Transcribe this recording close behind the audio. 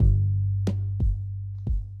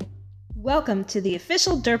Welcome to the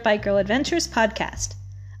official Dirt Bike Girl Adventures podcast.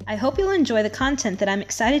 I hope you'll enjoy the content that I'm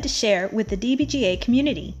excited to share with the DBGA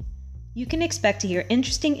community. You can expect to hear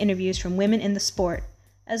interesting interviews from women in the sport,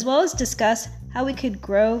 as well as discuss how we could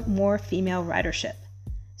grow more female ridership.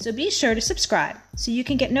 So be sure to subscribe so you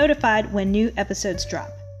can get notified when new episodes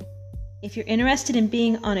drop. If you're interested in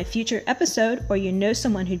being on a future episode or you know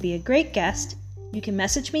someone who'd be a great guest, you can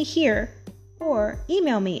message me here or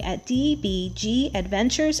email me at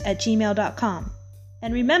dbgadventures@gmail.com.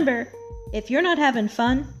 And remember, if you're not having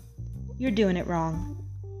fun, you're doing it wrong.